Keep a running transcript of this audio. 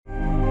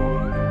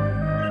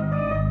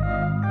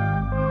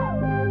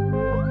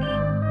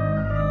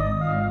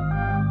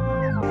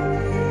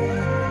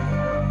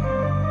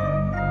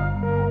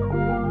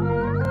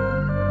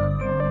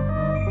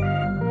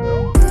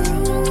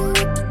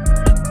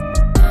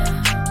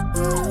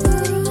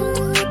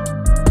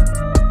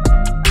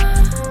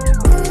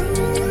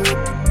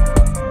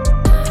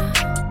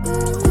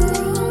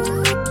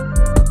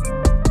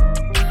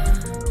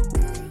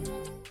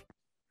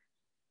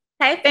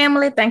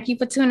family. Thank you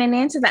for tuning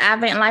in to the I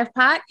Vent Life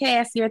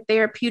podcast, your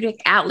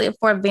therapeutic outlet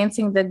for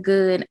venting the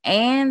good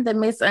and the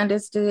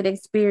misunderstood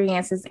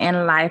experiences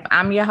in life.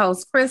 I'm your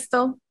host,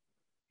 Crystal.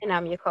 And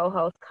I'm your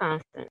co-host,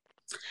 Constance.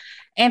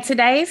 And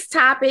today's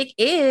topic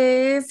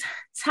is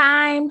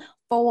time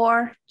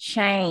for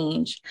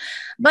change.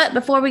 But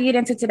before we get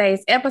into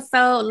today's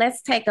episode,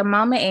 let's take a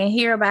moment and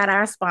hear about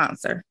our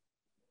sponsor.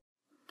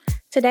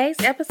 Today's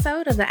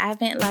episode of the I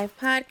Vent Life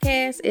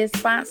podcast is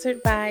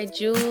sponsored by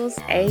Jules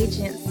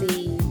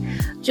Agency.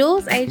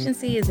 Jules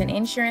Agency is an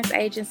insurance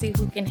agency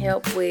who can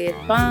help with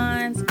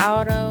bonds,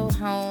 auto,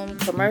 home,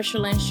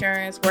 commercial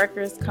insurance,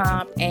 workers'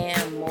 comp,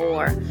 and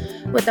more.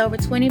 With over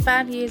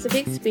 25 years of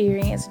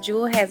experience,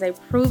 Jules has a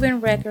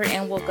proven record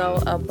and will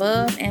go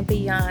above and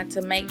beyond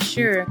to make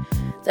sure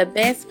the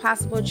best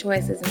possible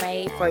choice is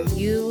made for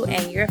you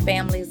and your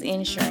family's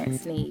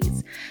insurance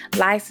needs.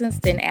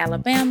 Licensed in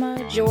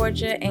Alabama,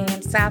 Georgia,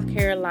 and South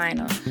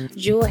Carolina,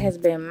 Jewel has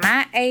been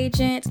my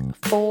agent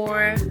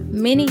for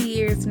many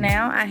years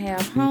now. I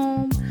have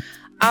home,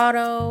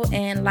 auto,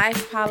 and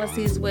life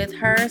policies with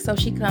her, so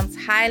she comes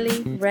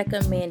highly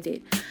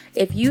recommended.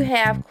 If you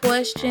have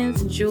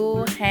questions,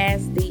 Jewel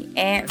has the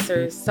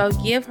answers, so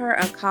give her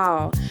a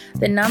call.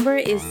 The number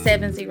is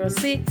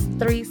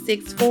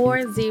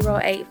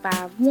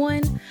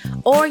 706-364-0851,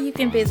 or you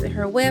can visit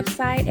her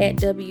website at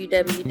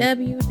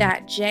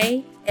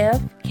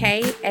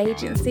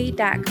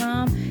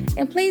www.jfkagency.com,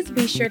 and please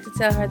be sure to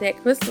tell her that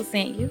Crystal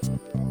sent you.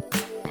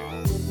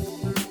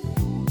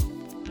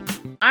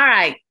 All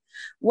right.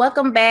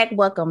 Welcome back.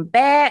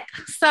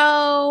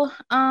 So,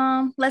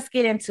 let's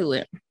get into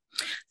it.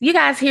 You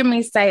guys hear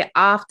me say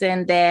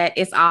often that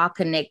it's all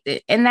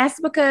connected, and that's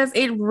because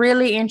it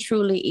really and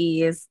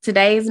truly is.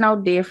 Today's no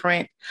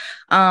different.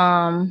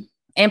 In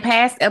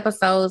past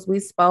episodes, we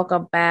spoke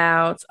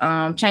about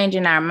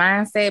changing our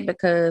mindset,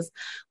 because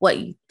what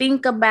you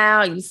think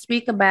about, you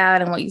speak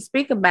about, and what you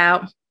speak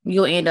about,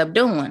 you'll end up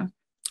doing.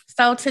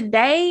 So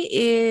today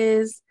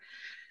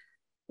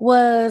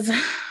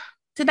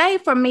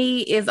for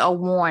me is a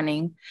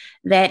warning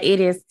that it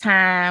is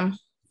time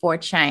for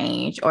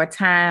change, or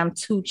time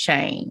to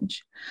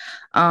change.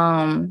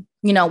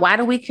 Why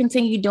do we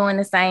continue doing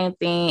the same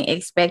thing,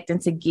 expecting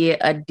to get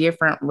a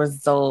different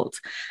result?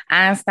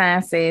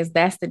 Einstein says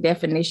that's the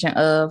definition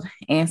of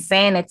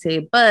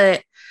insanity.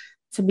 But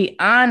to be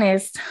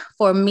honest,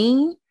 for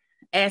me,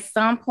 at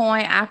some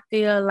point, I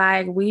feel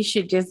like we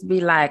should just be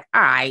like,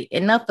 all right,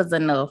 enough is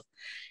enough,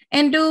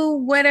 and do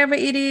whatever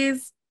it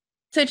is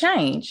to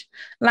change.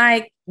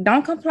 Like,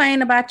 don't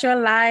complain about your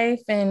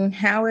life and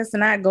how it's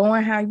not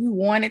going how you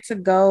want it to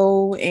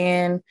go,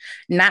 and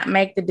not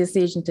make the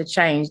decision to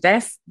change.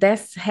 That's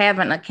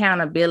having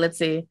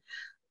accountability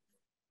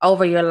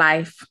over your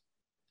life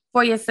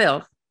for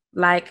yourself.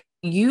 Like,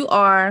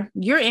 you're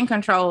in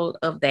control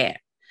of that.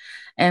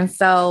 And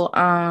so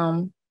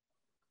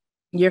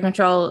you're in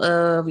control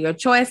of your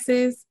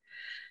choices,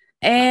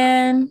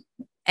 and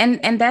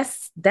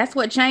that's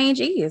what change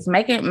is,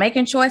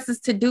 making choices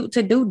to do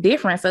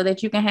different so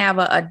that you can have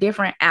a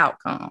different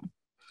outcome.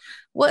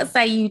 What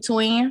say you,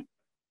 twin?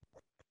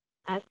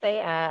 I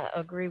say I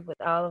agree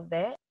with all of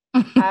that.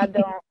 I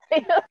don't,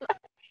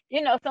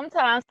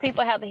 sometimes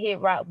people have to hit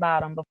rock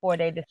bottom before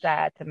they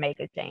decide to make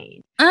a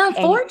change.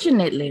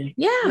 Unfortunately,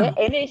 yeah.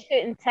 And it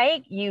shouldn't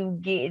take you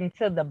getting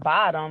to the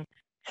bottom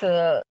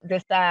to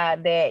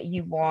decide that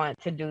you want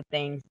to do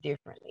things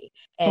differently.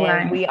 And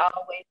Right. we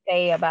always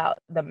say about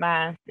the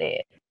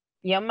mindset.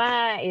 Your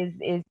mind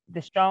is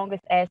the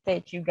strongest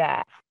asset you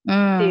got.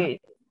 Seriously.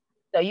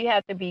 So you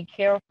have to be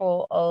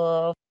careful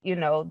of,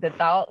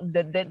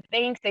 the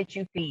things that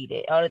you feed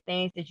it, or the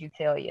things that you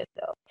tell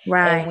yourself.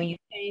 Right. And when you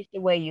change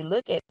the way you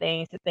look at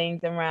things, the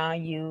things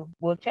around you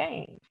will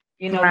change.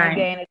 You Right.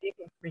 gain a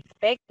different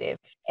perspective.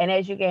 And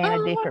as you gain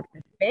a different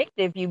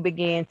perspective, you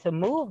begin to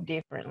move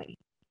differently.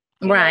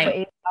 Right. But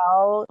it's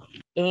all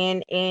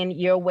in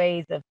your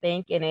ways of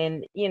thinking.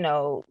 And,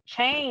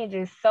 change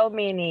is so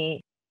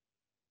many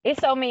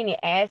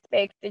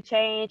aspects to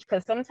change,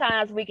 because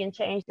sometimes we can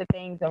change the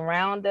things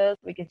around us,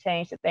 we can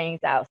change the things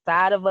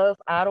outside of us,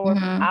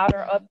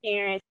 outer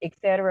appearance,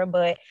 etc.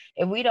 But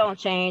if we don't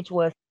change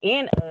what's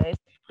in us,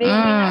 then we're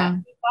not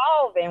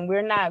evolving,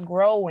 we're not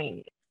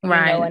growing.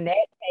 Right. And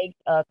that takes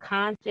a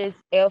conscious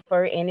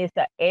effort, and it's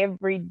an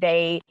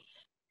everyday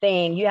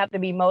thing. You have to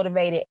be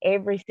motivated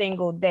every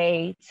single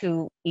day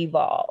to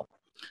evolve.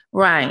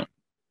 Right.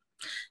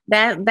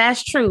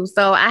 That's true.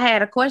 So I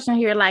had a question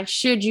here, like,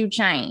 should you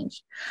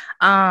change?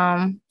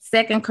 2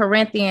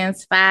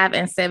 Corinthians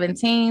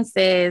 5:17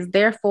 says,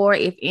 therefore,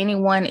 if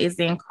anyone is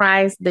in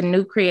Christ, the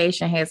new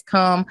creation has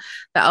come,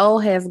 the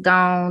old has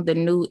gone, the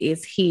new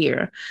is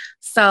here.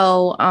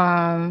 So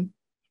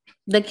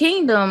the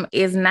kingdom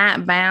is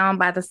not bound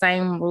by the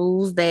same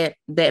rules that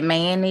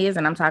man is,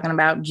 and I'm talking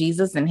about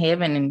Jesus in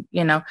heaven,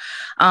 and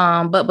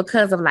but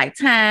because of like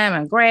time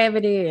and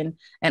gravity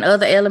and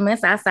other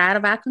elements outside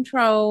of our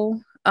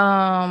control,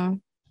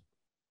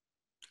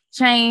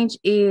 change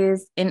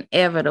is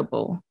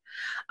inevitable.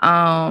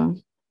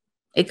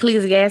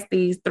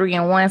 Ecclesiastes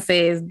 3:1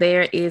 says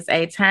there is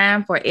a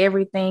time for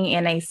everything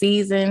in a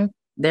season.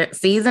 There,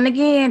 season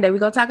again. There we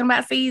go talking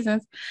about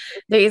seasons.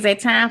 There is a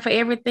time for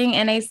everything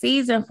and a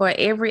season for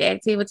every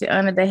activity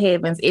under the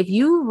heavens. If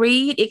you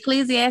read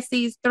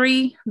Ecclesiastes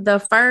 3, the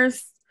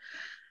first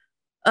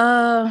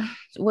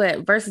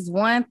verses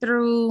 1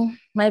 through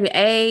maybe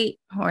 8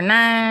 or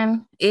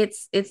 9,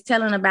 it's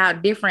telling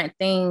about different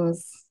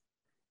things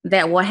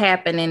that will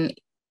happen,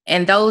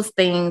 and those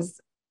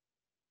things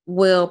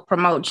will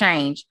promote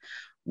change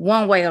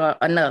one way or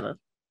another,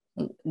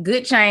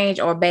 good change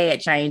or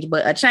bad change,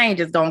 but a change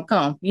is gonna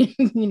come. You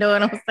know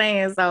what I'm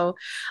saying? So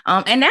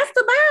and that's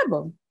the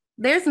Bible.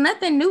 There's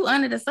nothing new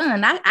under the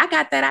sun. I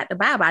got that out the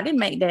Bible. I didn't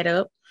make that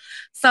up.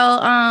 So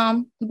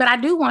but I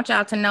do want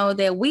y'all to know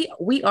that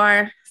we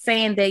are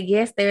saying that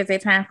yes, there's a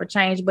time for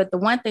change, but the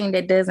one thing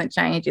that doesn't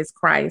change is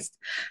Christ.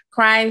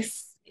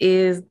 Christ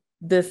is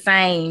the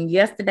same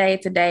yesterday,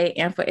 today,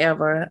 and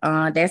forever.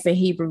 That's in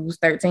Hebrews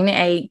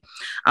 13:8.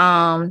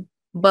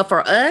 But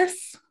for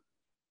us,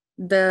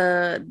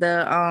 the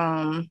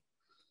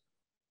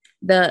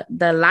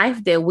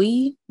life that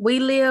we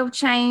live,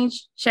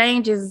 change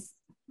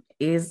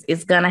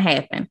is gonna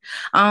happen.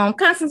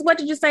 Constance, what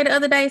did you say the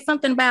other day?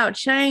 Something about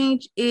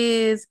change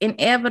is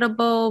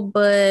inevitable,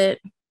 but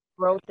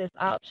growth is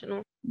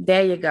optional.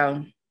 There you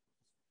go.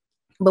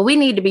 But we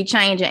need to be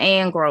changing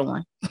and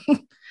growing.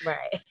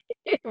 Right.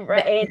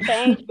 Right. And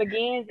change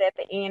begins at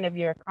the end of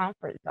your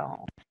comfort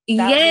zone.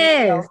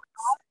 Yes.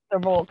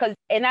 Comfortable.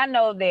 And I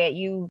know that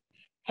you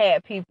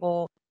had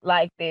people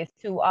like this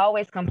too,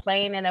 always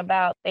complaining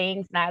about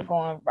things not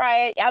going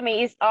right. I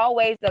mean, it's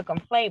always a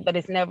complaint, but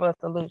it's never a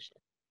solution.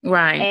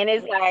 Right. And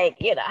it's like,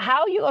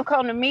 how you gonna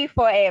come to me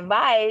for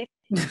advice?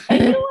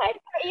 And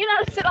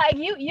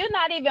you're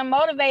not even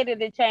motivated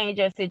to change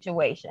your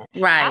situation.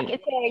 Right. I can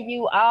tell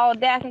you all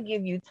that. I can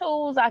give you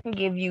tools. I can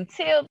give you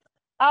tips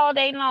all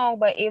day long.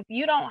 But if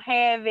you don't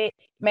have it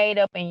made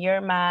up in your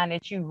mind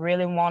that you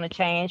really want to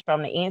change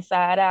from the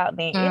inside out,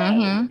 then it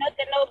ain't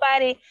nothing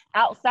nobody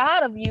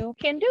outside of you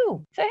can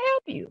do to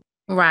help you.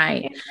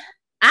 Right.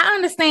 I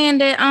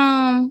understand that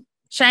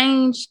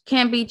change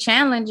can be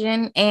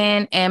challenging,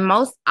 and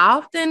most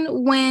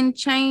often when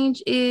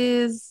change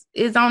is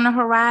on the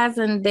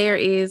horizon, there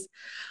is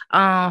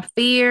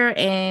fear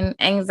and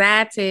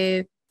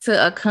anxiety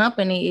to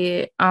accompany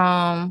it.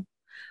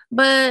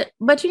 But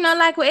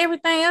like with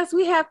everything else,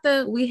 we have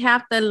to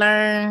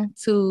learn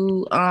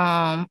to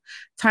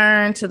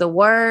turn to the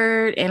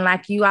word, and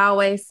like you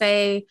always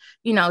say,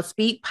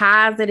 speak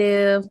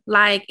positive.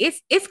 Like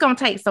it's gonna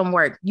take some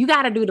work. You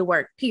got to do the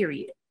work,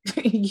 period.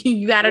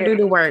 You got to do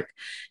the work.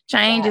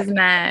 Change is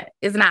not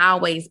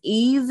always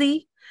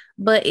easy,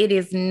 but it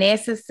is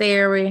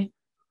necessary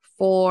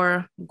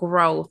for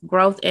growth.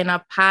 Growth in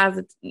a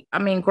positive. I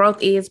mean,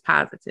 growth is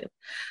positive.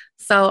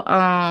 So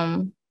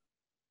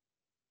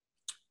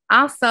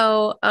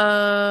also,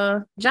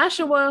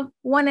 Joshua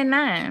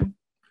 1:9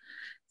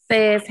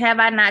 says, "Have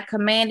I not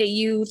commanded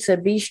you to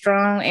be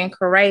strong and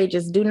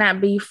courageous? Do not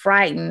be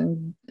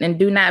frightened and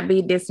do not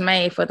be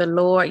dismayed, for the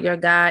Lord your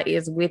God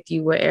is with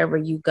you wherever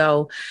you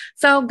go."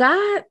 So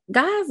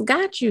God's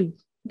got you,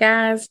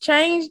 guys.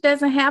 Change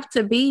doesn't have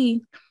to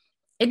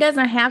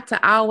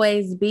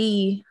always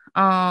be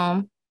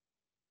a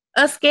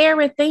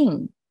scary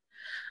thing.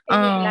 It's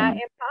not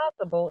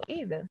impossible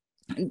either.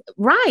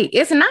 Right.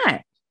 It's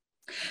not.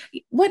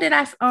 What did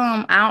I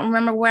don't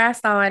remember where I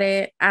saw it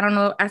at. I don't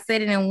know. I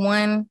said it in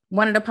one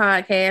of the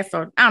podcasts,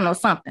 or I don't know,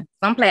 some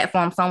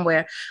platform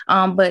somewhere.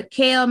 But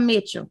Kel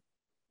Mitchell,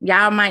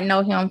 y'all might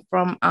know him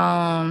from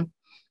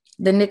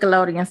the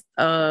Nickelodeon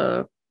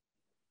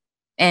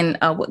and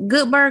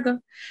Good Burger.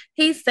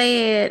 He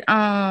said,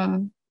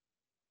 oh,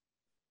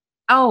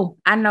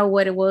 I know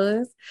what it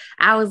was.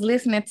 I was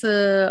listening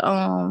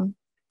to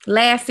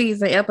last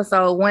season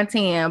episode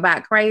 110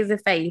 about crazy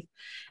faith,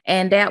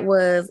 and that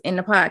was in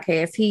the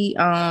podcast. He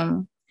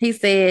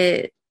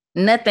said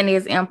nothing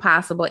is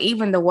impossible.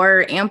 Even the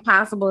word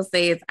impossible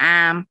says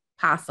I'm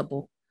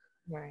possible.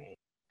 Right.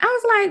 I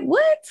was like,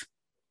 what?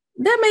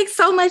 That makes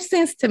so much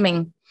sense to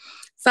me.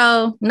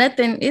 So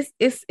nothing,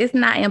 it's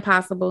not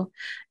impossible.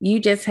 You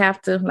just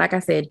have to, like I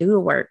said, do the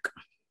work.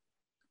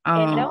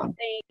 And don't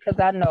think, because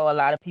I know a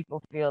lot of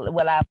people feel,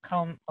 I've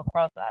come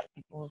across a lot of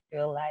people who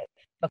feel like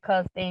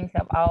because things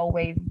have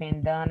always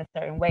been done a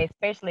certain way,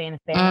 especially in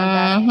the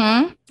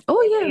family,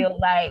 feel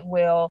like,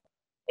 well,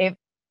 if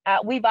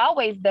we've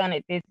always done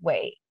it this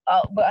way,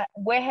 but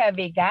where have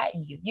it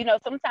gotten you?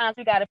 Sometimes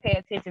we got to pay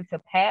attention to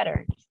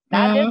patterns,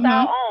 not just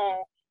our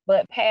own,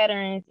 but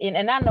patterns.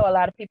 And I know a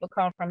lot of people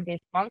come from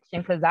dysfunction,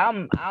 because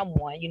I'm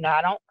one.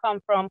 I don't come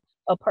from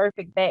a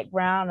perfect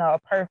background or a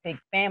perfect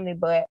family,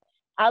 but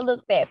I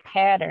looked at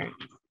patterns,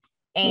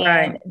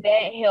 and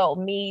that helped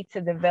me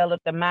to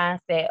develop the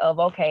mindset of,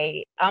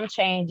 okay, I'm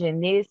changing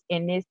this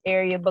in this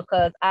area,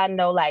 because I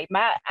know, I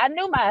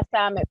knew my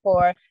assignment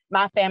for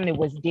my family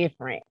was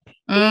different.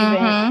 Even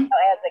as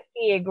a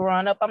kid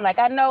growing up, I'm like,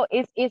 I know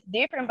it's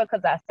different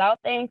because I saw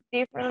things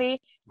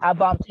differently. I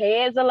bumped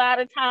heads a lot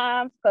of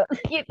times,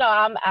 because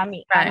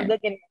I'm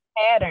looking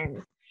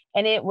patterns.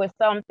 And it was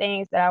some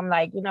things that I'm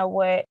like, you know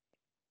what?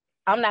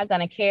 I'm not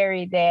going to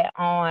carry that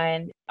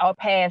on or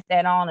pass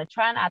that on, or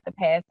try not to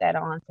pass that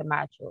on to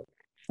my children.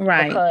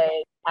 Right. Because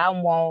I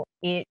want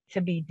it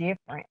to be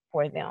different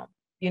for them,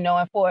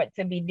 and for it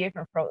to be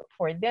different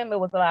for them, it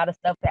was a lot of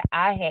stuff that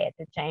I had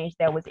to change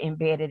that was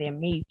embedded in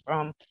me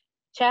from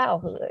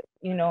childhood,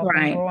 from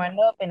growing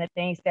up and the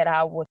things that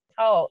I was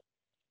taught.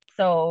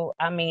 So,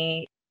 I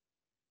mean,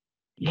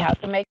 you have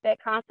to make that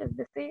conscious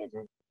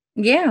decision.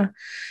 Yeah.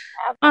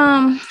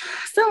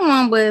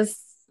 Someone was,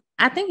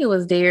 I think it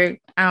was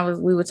Derek.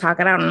 We were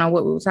talking, I don't know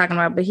what we were talking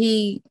about, but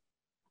he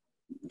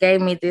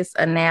gave me this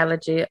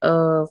analogy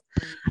of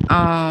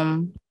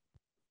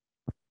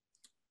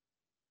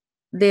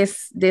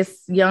this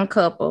young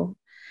couple,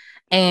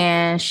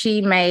 and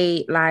she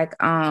made like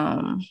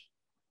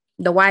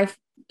the wife,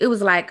 it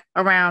was like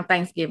around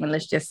Thanksgiving,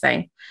 let's just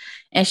say,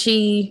 and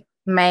she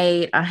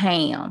made a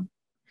ham.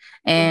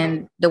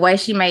 And the way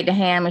she made the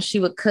ham, and she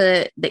would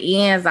cut the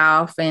ends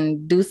off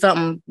and do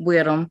something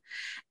with them.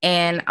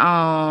 And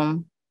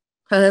her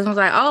husband was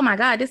like, "Oh my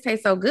God, this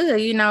tastes so good.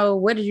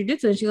 What did you do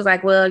to it?" And she was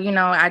like, "Well,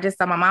 I just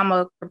saw my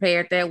mama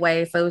prepared that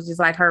way. So it was just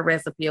like her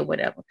recipe or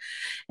whatever."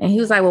 And he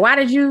was like, "Well, why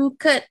did you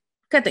cut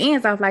the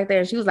ends off like that?"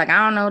 And she was like,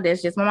 "I don't know.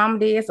 That's just my mama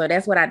did. So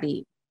that's what I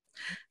did."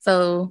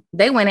 So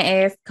they went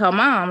and asked her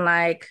mom,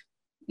 like,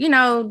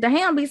 the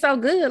ham be so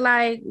good.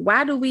 Like,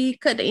 why do we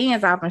cut the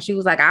ends off? And she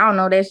was like, "I don't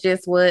know. That's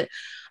just what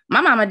my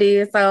mama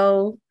did.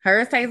 So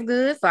hers tastes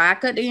good. So I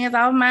cut the ends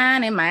off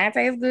mine and mine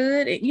tastes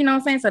good." You know what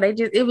I'm saying? So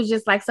it was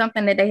just like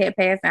something that they had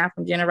passed down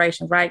from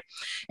generations. Right.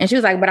 And she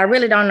was like, "But I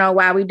really don't know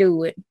why we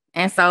do it."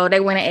 And so they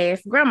went and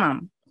asked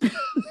grandmama.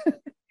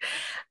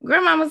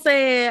 Grandmama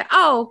said,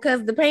 "Oh,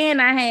 because the pan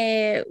I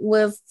had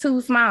was too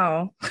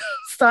small.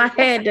 So I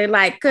had to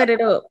like cut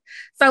it up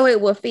so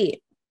it would fit."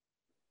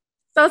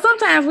 So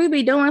sometimes we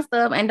be doing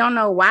stuff and don't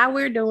know why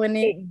we're doing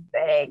it.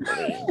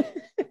 Exactly.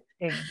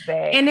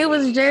 And it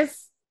was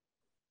just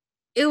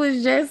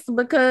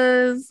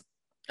because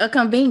of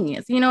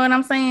convenience. You know what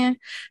I'm saying?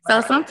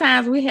 Right. So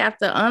sometimes we have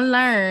to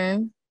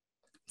unlearn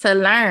to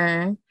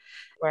learn.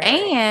 Right.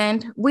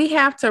 And we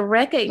have to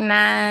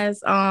recognize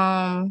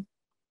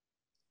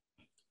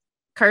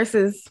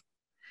curses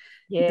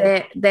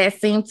that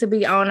seem to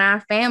be on our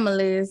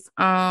families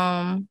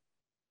and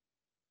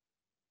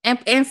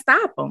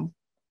stop them.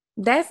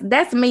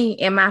 That's me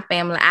and my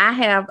family. I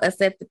have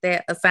accepted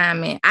that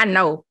assignment. I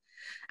know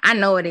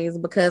it is,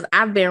 because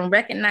I've been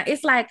recognized.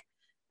 It's like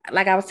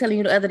I was telling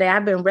you the other day,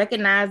 I've been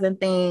recognizing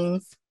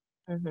things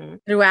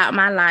throughout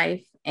my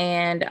life.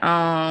 And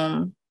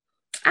I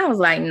was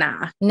like,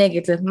 nah,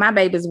 negative. My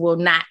babies will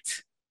not.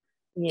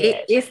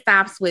 Yes. It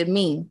stops with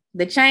me.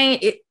 The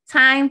change,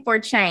 time for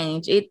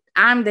change.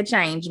 I'm the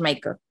change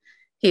maker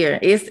here.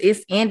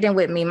 It's ending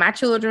with me. My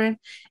children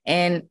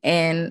and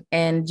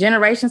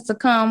generations to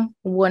come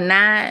will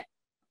not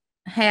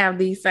have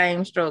these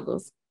same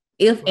struggles,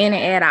 if any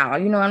at all.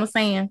 You know what I'm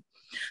saying?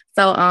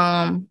 So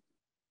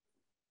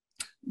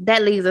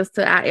that leads us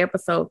to our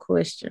episode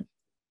question.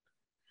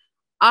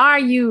 Are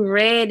you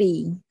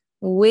ready,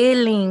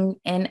 willing,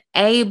 and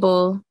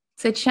able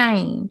to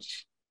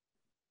change?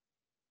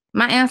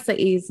 My answer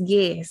is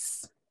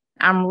yes.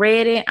 I'm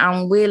ready,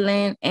 I'm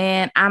willing,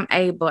 and I'm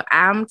able.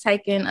 I'm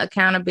taking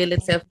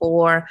accountability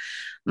for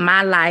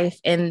my life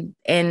and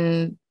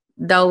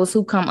those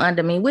who come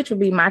under me, which would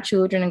be my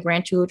children and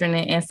grandchildren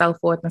and so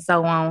forth and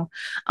so on.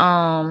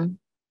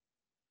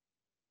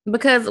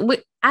 Because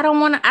I don't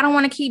want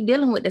to keep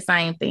dealing with the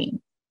same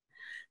thing.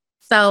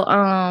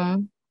 So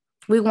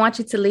we want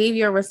you to leave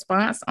your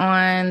response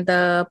on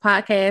the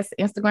podcast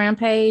Instagram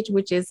page,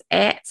 which is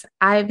at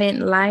Ivent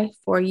Life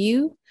for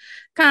You.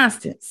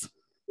 Constance,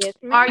 yes,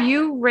 ma'am. Are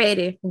you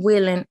ready,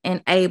 willing,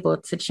 and able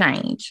to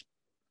change?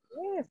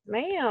 Yes,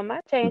 ma'am.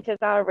 My change has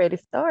already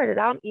started.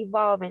 I'm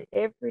evolving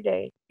every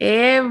day.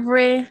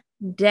 Every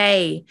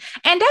day.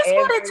 And that's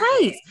what it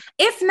takes.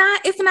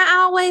 It's not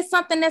always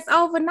something that's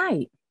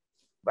overnight.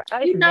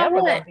 It's never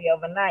gonna be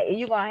overnight.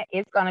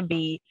 It's gonna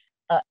be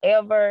an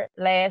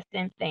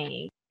everlasting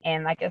thing.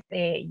 And like I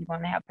said, you're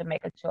gonna have to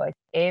make a choice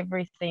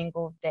every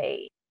single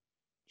day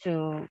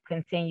to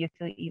continue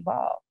to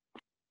evolve.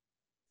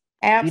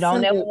 Absolutely. You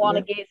don't ever want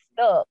to get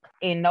stuck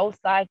in no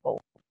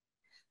cycle.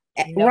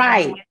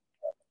 Right.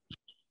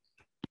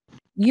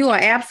 You are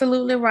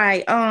absolutely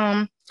right.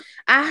 I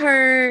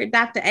heard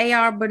Dr.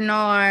 A.R.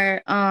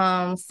 Bernard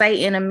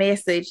say in a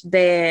message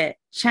that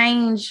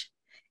change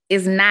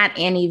is not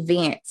an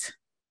event,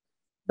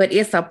 but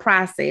it's a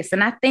process.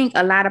 And I think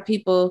a lot of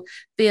people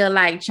feel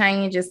like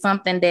change is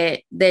something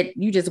that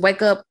you just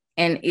wake up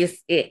and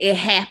it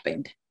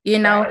happened,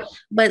 right.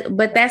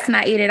 But that's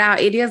not it at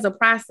all. It is a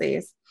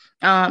process.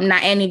 Now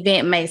an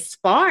event may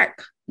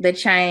spark the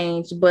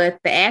change, but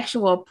the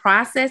actual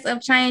process of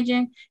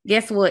changing,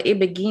 guess what? It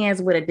begins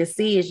with a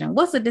decision.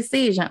 What's a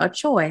decision? A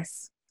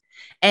choice.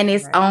 And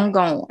it's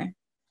ongoing.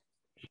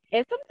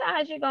 And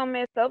sometimes you're gonna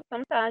mess up.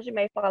 Sometimes you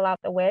may fall off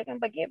the wagon,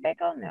 but get back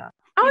on there.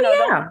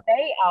 Yeah.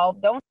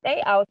 Don't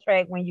stay off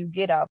track when you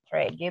get off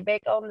track. Get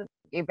back on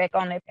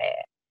that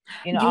path.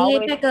 You know, Get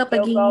always back up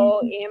still again.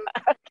 go in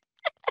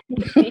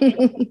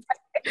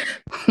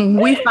my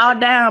We fall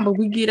down, but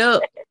we get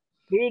up.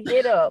 we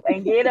get up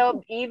and get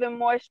up even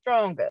more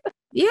stronger.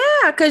 Yeah,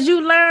 because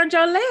you learned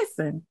your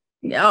lesson.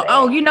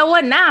 Oh, you know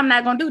what? Now I'm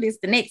not gonna do this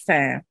the next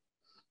time.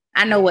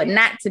 I know what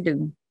not to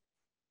do.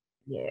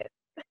 Yeah.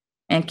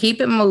 And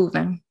keep it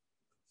moving.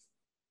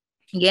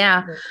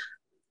 Yeah.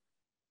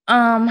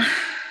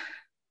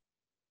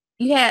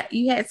 You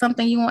had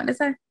something you want to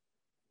say?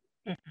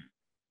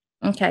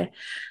 Mm-hmm. Okay.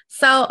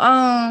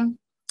 So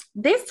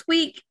this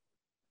week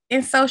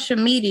in social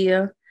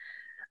media,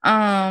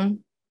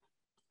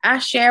 our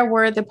share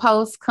word the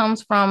post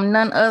comes from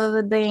none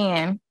other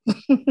than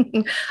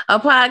a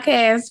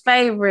podcast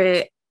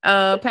favorite,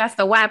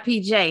 Pastor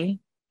YPJ.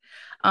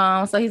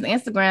 So his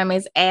Instagram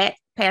is at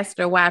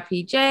Pastor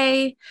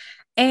YPJ.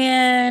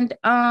 And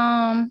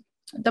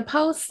the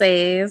post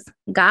says,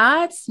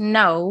 God's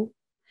no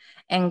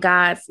and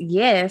God's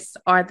yes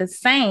are the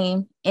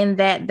same in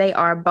that they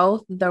are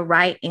both the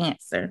right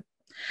answer.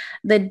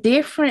 The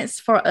difference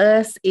for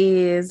us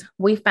is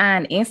we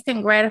find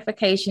instant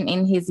gratification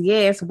in his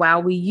yes,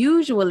 while we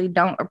usually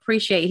don't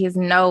appreciate his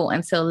no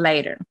until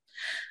later.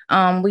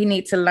 We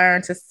need to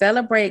learn to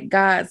celebrate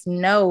God's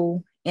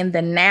no in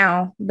the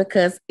now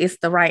because it's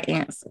the right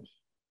answer.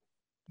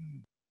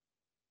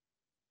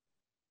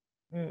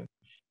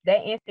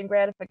 That instant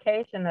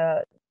gratification,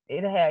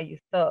 it'll have you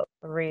stuck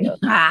for real.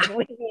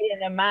 We get in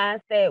the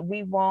mindset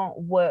we want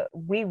what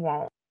we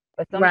want,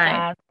 but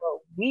sometimes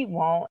what we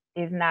want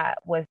is not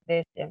what's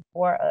destined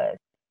for us.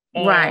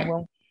 And when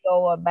we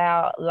go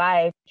about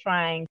life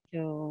trying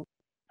to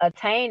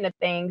attain the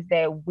things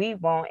that we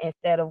want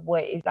instead of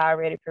what is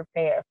already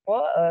prepared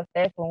for us,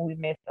 that's when we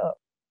mess up.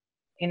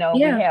 You know,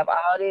 we have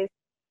all this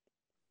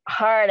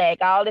heartache,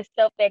 all this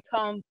stuff that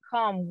come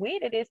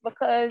with it is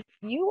because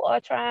you are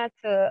trying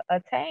to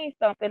attain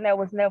something that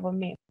was never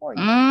meant for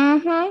you.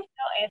 Mm-hmm.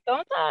 And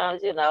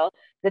sometimes,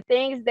 the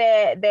things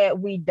that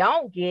we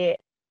don't get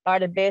are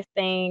the best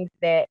things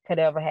that could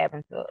ever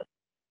happen to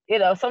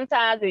us.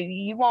 Sometimes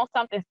you want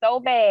something so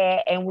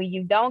bad, and when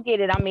you don't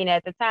get it, I mean,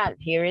 at the time,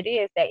 here it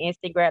is, that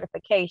instant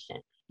gratification.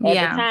 At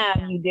the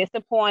time, you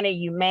disappointed,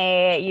 you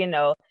mad,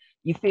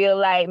 you feel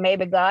like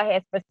maybe God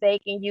has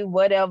forsaken you,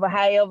 whatever,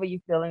 however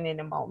you're feeling in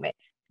the moment.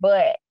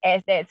 But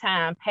as that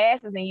time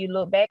passes and you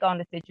look back on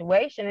the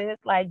situation, and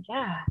it's like,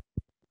 God,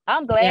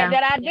 I'm glad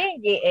that I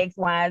didn't get X,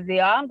 Y, and Z.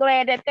 I'm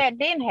glad that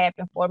didn't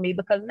happen for me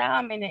because now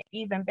I'm in an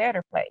even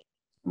better place.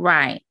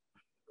 Right.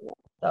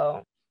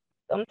 So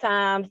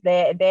sometimes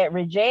that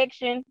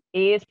rejection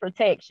is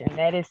protection.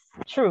 That is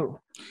true.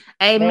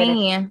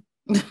 Amen.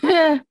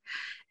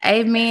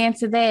 Amen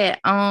to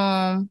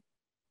that.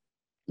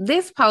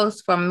 This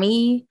post for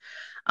me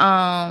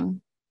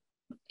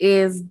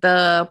is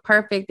the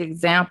perfect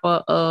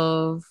example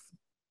of,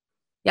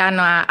 y'all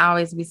know I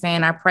always be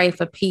saying I pray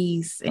for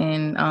peace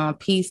and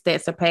peace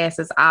that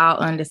surpasses all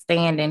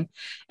understanding.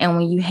 And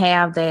when you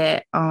have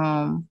that,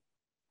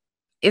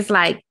 it's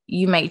like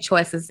you make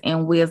choices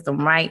in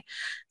wisdom, right?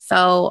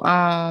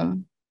 So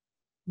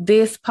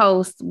this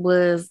post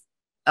was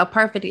a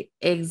perfect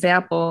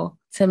example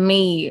to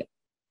me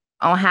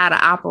on how to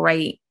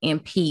operate in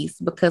peace,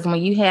 because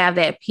when you have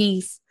that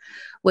peace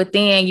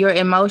within, your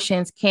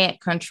emotions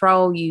can't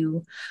control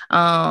you.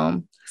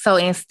 So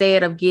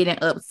instead of getting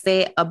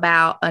upset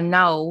about a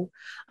no,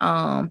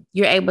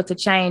 you're able to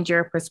change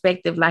your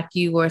perspective like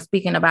you were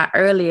speaking about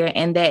earlier.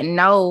 And that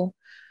no,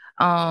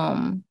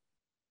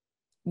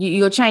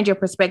 you'll change your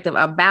perspective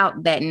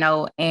about that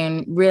no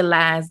and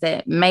realize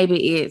that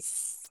maybe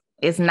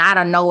it's not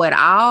a no at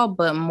all,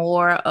 but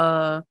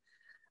more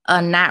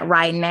not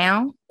right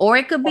now. Or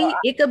it could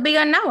be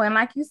a no. And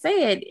like you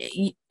said,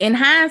 in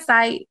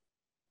hindsight,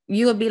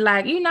 you'll be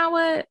like, you know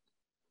what?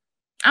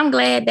 I'm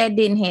glad that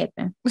didn't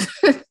happen.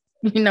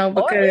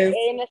 Because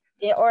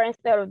or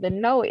instead of the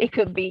no, it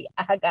could be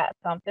I got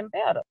something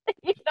better.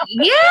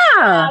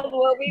 Yeah,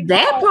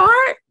 that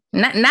part.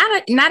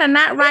 Not a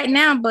not right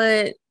now,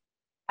 but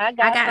I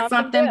got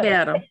something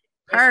better.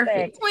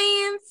 Perfect.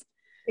 Twins.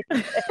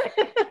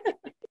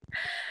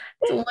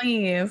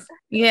 Twins.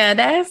 Yeah,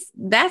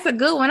 that's a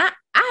good one.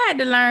 I had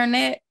to learn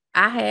that.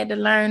 I had to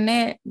learn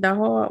that the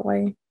hard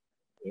way.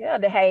 Yeah,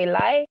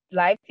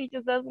 life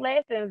teaches us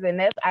lessons,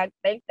 and I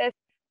think that's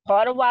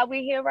part of why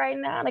we're here right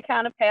now, to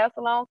kind of pass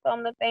along some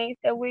of the things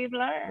that we've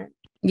learned.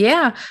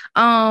 Yeah.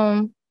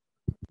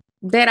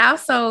 That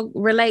also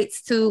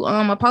relates to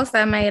a post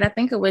I made, I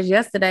think it was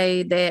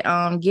yesterday,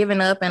 that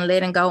giving up and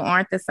letting go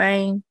aren't the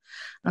same.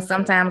 Mm-hmm.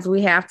 Sometimes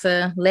we have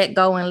to let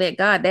go and let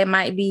God. That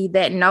might be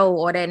that no,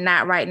 or that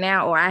not right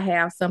now, or I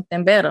have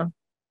something better.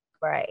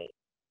 Right.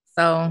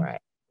 So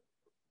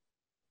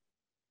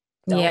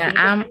don't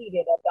be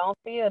defeated, or don't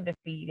feel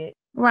defeated.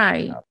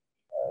 Right.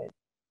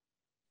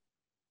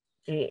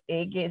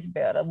 It gets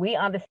better. We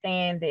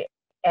understand that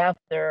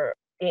after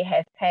it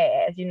has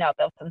passed,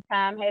 after some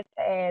time has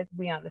passed,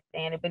 we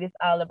understand it, but it's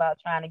all about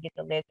trying to get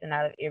the lesson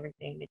out of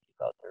everything that you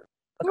go through,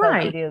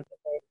 because it is a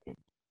lesson.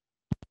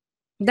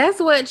 That's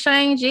what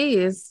change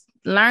is,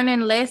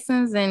 learning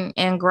lessons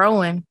and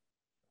growing.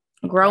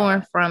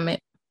 growing from it.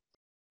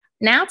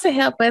 Now, to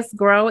help us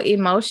grow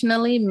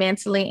emotionally,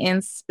 mentally,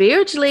 and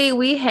spiritually,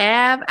 we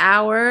have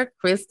our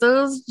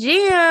Crystal's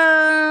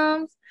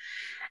Gems.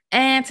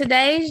 And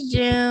today's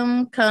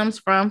gem comes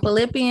from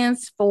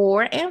Philippians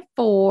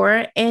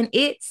 4:4, and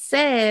it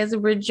says,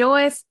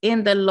 rejoice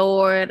in the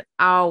Lord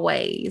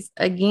always.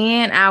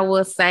 Again, I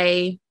will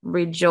say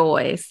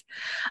rejoice.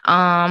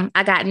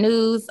 I got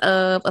news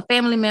of a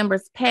family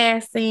member's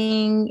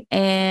passing,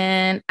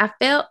 and I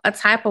felt a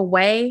type of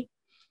way.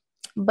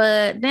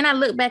 But then I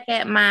look back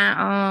at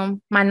my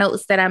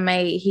notes that I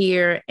made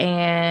here,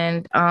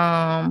 and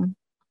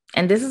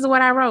this is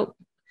what I wrote.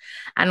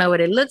 I know what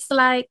it looks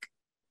like.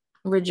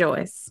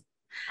 Rejoice.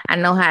 I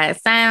know how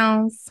it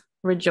sounds.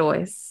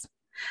 Rejoice.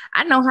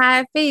 I know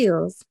how it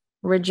feels.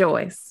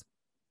 Rejoice.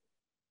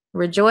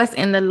 Rejoice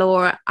in the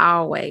Lord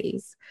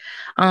always.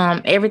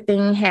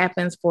 Everything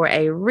happens for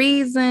a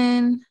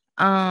reason.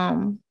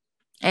 And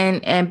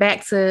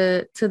back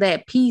to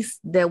that peace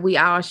that we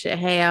all should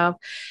have.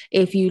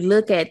 If you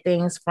look at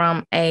things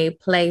from a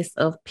place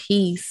of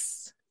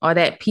peace or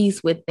that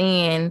peace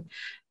within,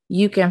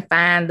 you can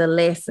find the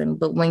lesson.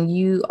 But when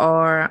you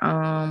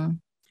are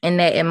in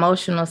that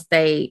emotional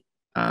state,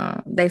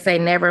 they say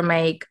never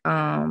make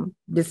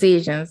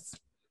decisions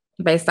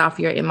based off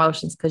your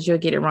emotions, because you'll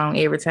get it wrong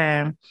every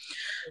time.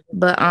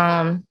 But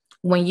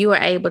when you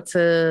are able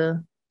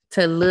to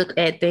look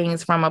at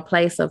things from a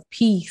place of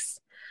peace,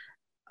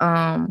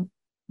 then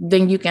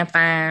you can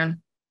find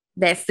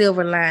that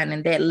silver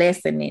lining, that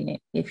lesson in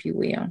it, if you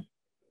will.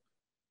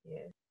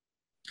 Yeah.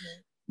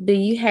 Do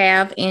you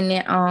have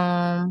any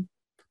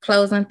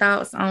closing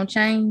thoughts on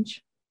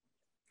change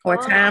or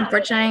time for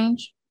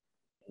change?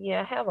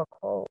 Yeah, I have a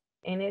quote,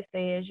 and it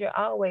says, you're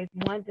always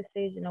one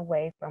decision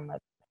away from a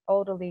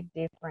totally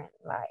different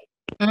life.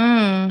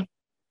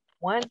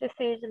 One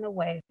decision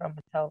away from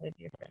a totally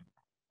different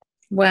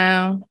life.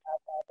 Wow.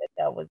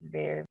 That was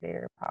very,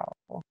 very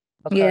powerful.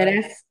 Yeah,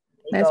 it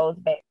goes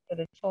back to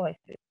the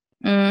choices.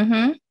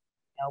 Mm-hmm.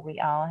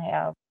 We all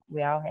have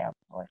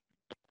choices.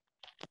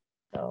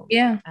 So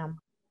yeah,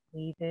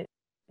 leave it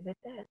with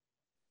that.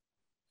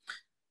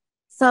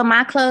 So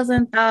my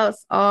closing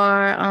thoughts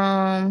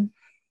are,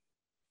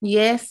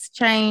 yes,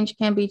 change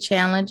can be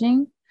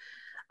challenging.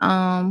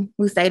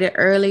 We stated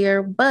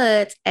earlier,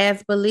 but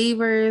as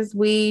believers,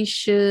 we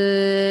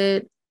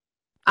should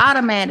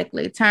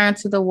automatically turn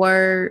to the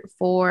word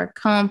for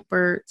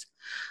comfort.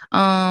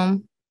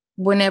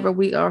 Whenever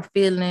we're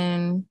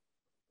feeling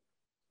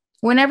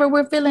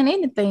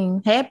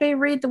anything, happy,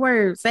 read the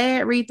word,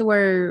 sad, read the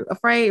word,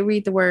 afraid,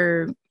 read the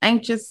word,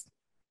 anxious,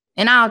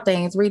 in all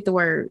things, read the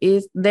word.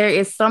 There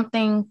is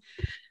something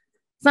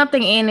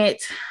in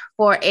it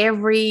for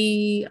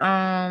every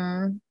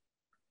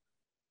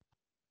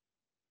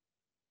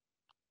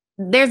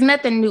there's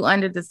nothing new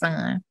under the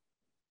sun.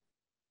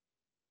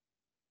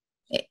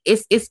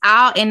 It's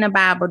all in the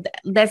Bible.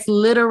 That's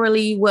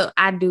literally what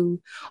I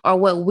do, or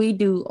what we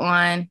do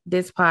on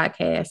this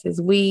podcast,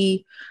 is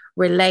we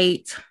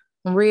relate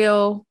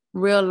real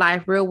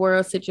life, real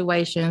world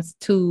situations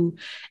to,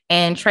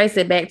 and trace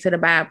it back to the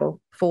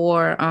Bible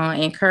for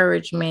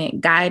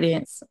encouragement,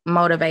 guidance,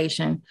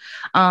 motivation.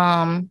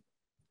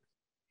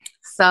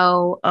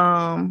 So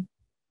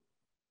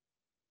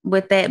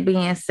with that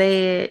being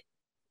said,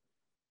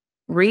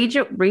 read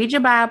your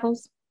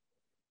Bibles.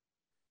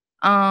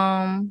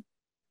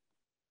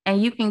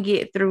 And you can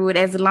get through it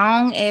as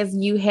long as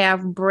you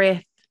have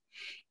breath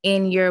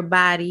in your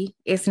body.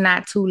 It's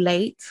not too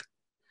late.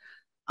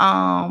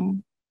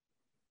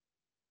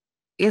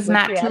 It's but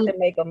not you have to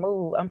make a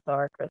move. I'm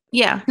sorry, Chris.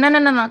 Yeah.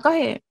 No. Go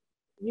ahead.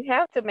 You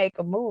have to make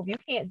a move. You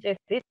can't just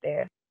sit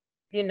there.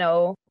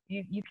 You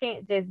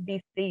can't just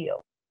be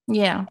still.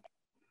 Yeah.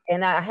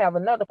 And I have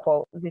another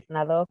quote. This is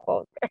another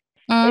quote.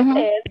 Mm-hmm.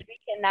 It says, we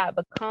cannot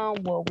become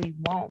what we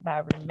want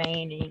by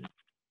remaining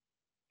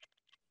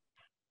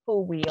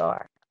who we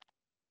are.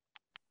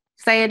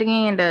 Say it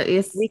again.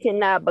 We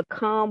cannot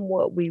become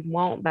what we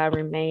want by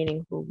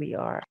remaining who we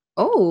are.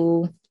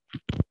 Oh,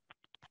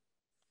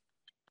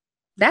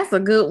 that's a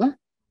good one.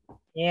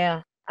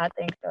 Yeah, I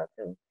think so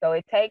too. So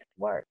it takes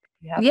work.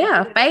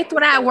 Yeah, faith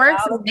without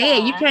works is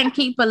dead. You can't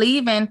keep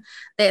believing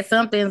that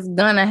something's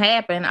gonna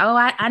happen. Oh,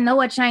 I know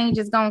a change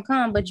is gonna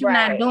come, but you're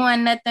not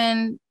doing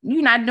nothing.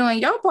 You're not doing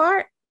your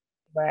part.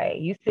 Right.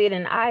 You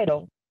sitting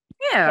idle.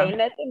 Yeah.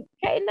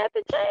 Can't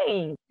nothing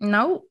change.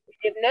 Nope.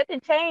 If nothing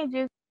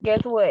changes,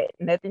 guess what?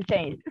 Nothing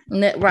changes.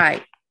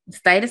 Right.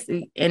 Status,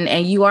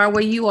 and you are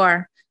where you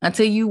are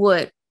until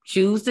you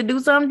choose to do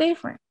something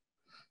different.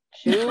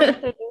 Choose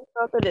to do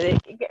something.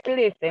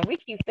 Listen, we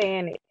keep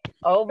saying it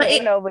over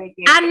and over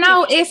again. I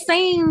know it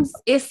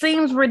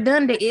seems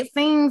redundant. It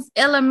seems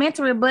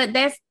elementary, but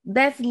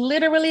that's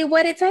literally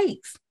what it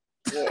takes.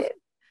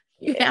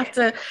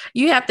 Yes.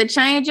 You have to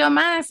change your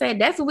mindset.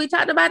 That's what we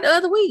talked about the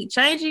other week.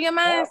 Changing your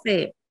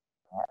mindset.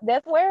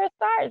 That's where it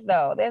starts,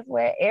 though. That's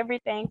where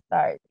everything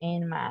starts,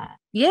 in mind.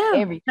 Yeah.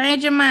 Everything.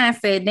 Change your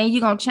mindset. Then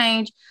you're gonna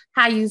change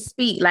how you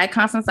speak. Like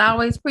Constance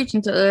always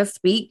preaching to us.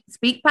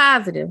 Speak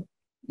positive.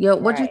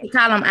 What you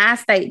call them, I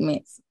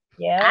statements.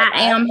 Yeah.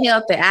 I am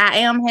healthy. I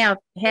am happy.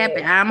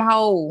 Yeah. I'm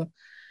whole.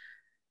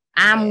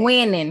 I'm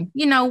winning.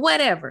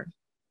 Whatever.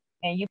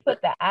 And you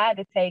put the I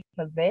to take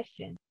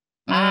possession.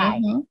 I,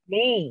 Mm-hmm.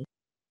 me,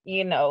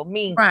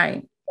 me.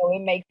 Right. So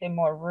it makes it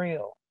more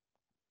real.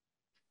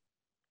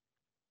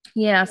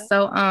 Yeah.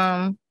 So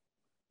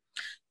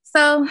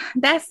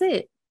that's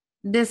it.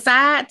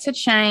 Decide to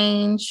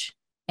change,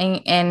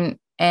 and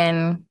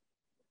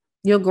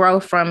you'll grow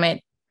from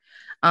it.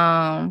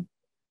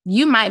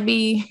 You might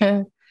be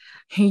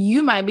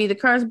you might be the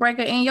curse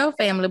breaker in your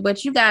family,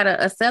 but you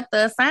gotta accept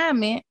the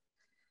assignment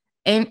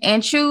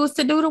and choose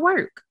to do the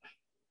work.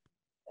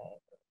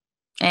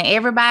 And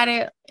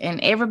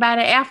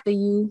everybody after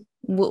you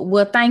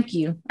will thank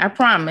you. I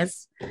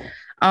promise.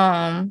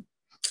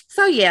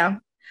 So yeah,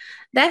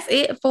 that's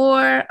it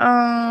for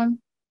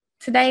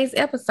today's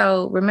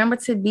episode. Remember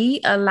to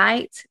be a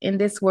light in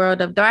this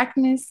world of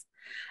darkness.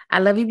 I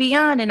love you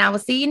beyond, and I will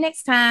see you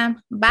next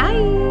time.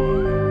 Bye.